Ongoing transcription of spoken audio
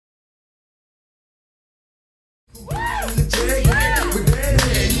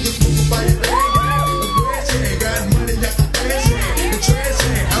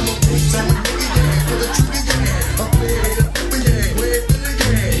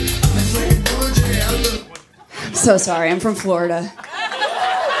So sorry, I'm from Florida.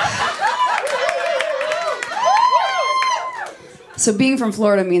 So being from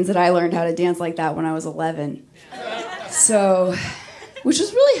Florida means that I learned how to dance like that when I was 11. So, which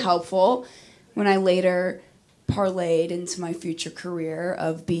was really helpful when I later parlayed into my future career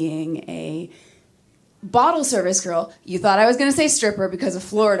of being a bottle service girl. You thought I was going to say stripper because of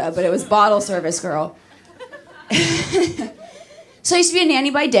Florida, but it was bottle service girl. So I used to be a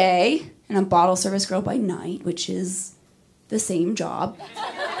nanny by day and a bottle service girl by night, which is the same job.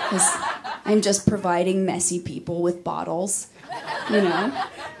 Because I'm just providing messy people with bottles, you know.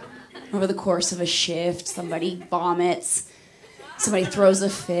 Over the course of a shift, somebody vomits, somebody throws a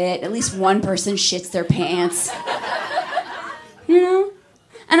fit, at least one person shits their pants. You know?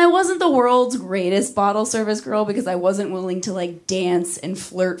 And I wasn't the world's greatest bottle service girl because I wasn't willing to like dance and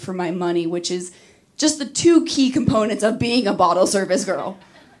flirt for my money, which is just the two key components of being a bottle service girl.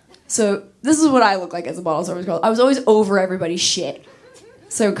 So this is what I look like as a bottle service girl. I was always over everybody's shit.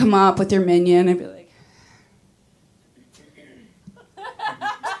 So come up with your minion and be like,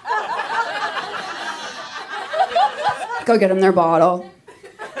 go get them their bottle.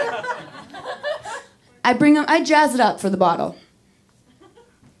 I jazz it up for the bottle.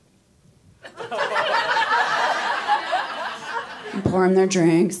 And pour them their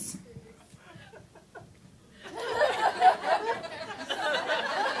drinks.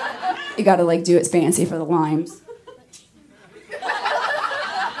 You gotta like do it fancy for the limes.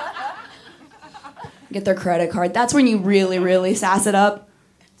 Get their credit card. That's when you really, really sass it up.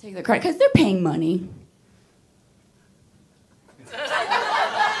 Take their credit, because they're paying money.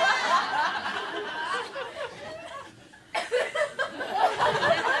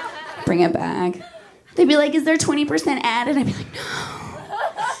 Bring it back. They'd be like, is there 20% added? I'd be like, no.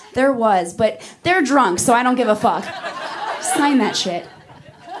 There was, but they're drunk, so I don't give a fuck. Sign that shit.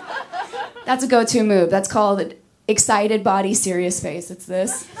 That's a go-to move. That's called excited body, serious face. It's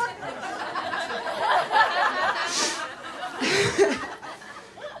this.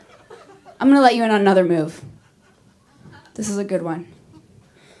 I'm gonna let you in on another move. This is a good one.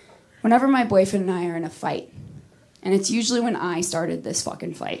 Whenever my boyfriend and I are in a fight, and it's usually when I started this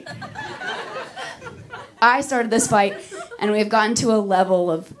fucking fight. I started this fight, and we've gotten to a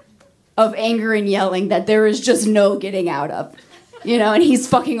level of anger and yelling that there is just no getting out of. You know, and he's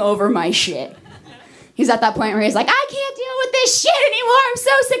fucking over my shit. He's at that point where he's like, I can't deal with this shit anymore. I'm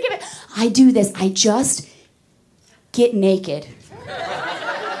so sick of it. I do this. I just get naked.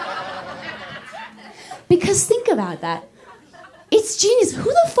 Because think about that. It's genius. Who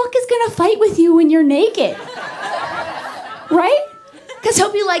the fuck is gonna fight with you when you're naked? Right? Because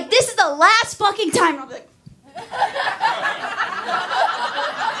he'll be like, this is the last fucking time. And I'll be like,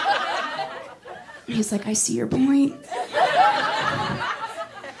 and he's like, I see your point.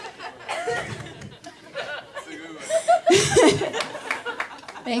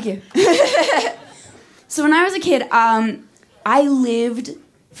 Thank you. So when I was a kid, I lived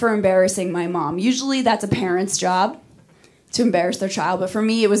for embarrassing my mom. Usually that's a parent's job, to embarrass their child, but for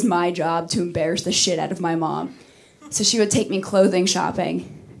me it was my job to embarrass the shit out of my mom. So she would take me clothing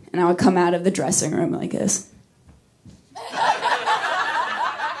shopping, and I would come out of the dressing room like this.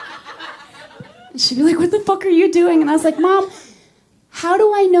 And she'd be like, what the fuck are you doing? And I was like, Mom, how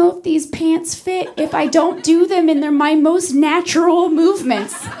do I know if these pants fit if I don't do them and they're my most natural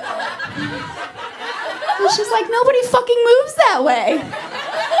movements? And she's like, nobody fucking moves that way.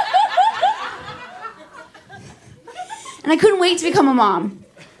 And I couldn't wait to become a mom.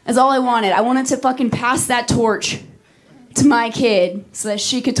 That's all I wanted. I wanted to fucking pass that torch to my kid so that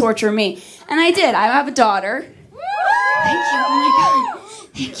she could torture me. And I did. I have a daughter. Thank you. Oh my God.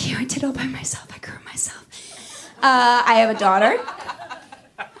 Thank you. I did all by myself. I grew myself. I have a daughter.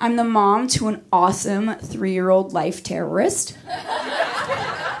 I'm the mom to an awesome 3-year-old life terrorist.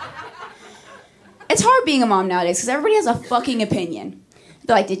 It's hard being a mom nowadays because everybody has a fucking opinion.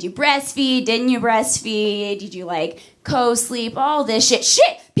 They're like, did you breastfeed? Didn't you breastfeed? Did you like co-sleep? All this shit.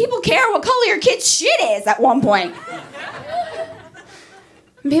 Shit! People care what color your kid's shit is at one point.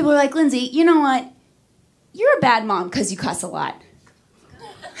 And people are like, Lindsay, you know what? You're a bad mom because you cuss a lot.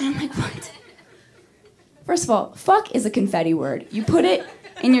 And I'm like, what? First of all, fuck is a confetti word. You put it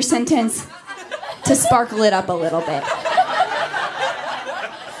in your sentence to sparkle it up a little bit.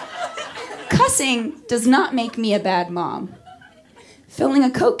 Cussing does not make me a bad mom. Filling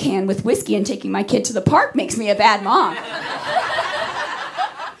a Coke can with whiskey and taking my kid to the park makes me a bad mom.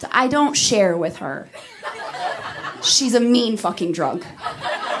 So I don't share with her. She's a mean fucking drunk.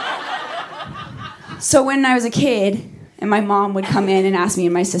 So when I was a kid, and my mom would come in and ask me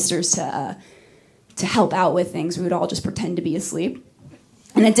and my sisters to help out with things, we would all just pretend to be asleep.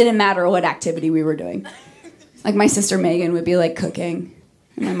 And it didn't matter what activity we were doing. Like my sister Megan would be like cooking,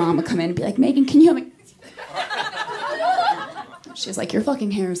 and my mom would come in and be like, Megan, can you help me? She was like, your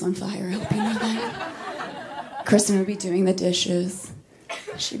fucking hair is on fire, I hope you know that. Kristen would be doing the dishes.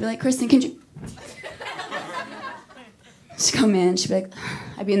 She'd be like, Kristen, can you... She'd come in, she'd be like,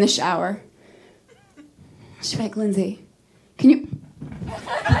 I'd be in the shower. She'd be like, Lindsay, can you...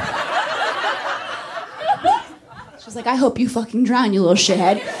 She was like, I hope you fucking drown, you little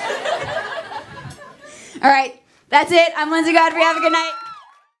shithead. All right, that's it. I'm Linsey Godfrey. Have a good night.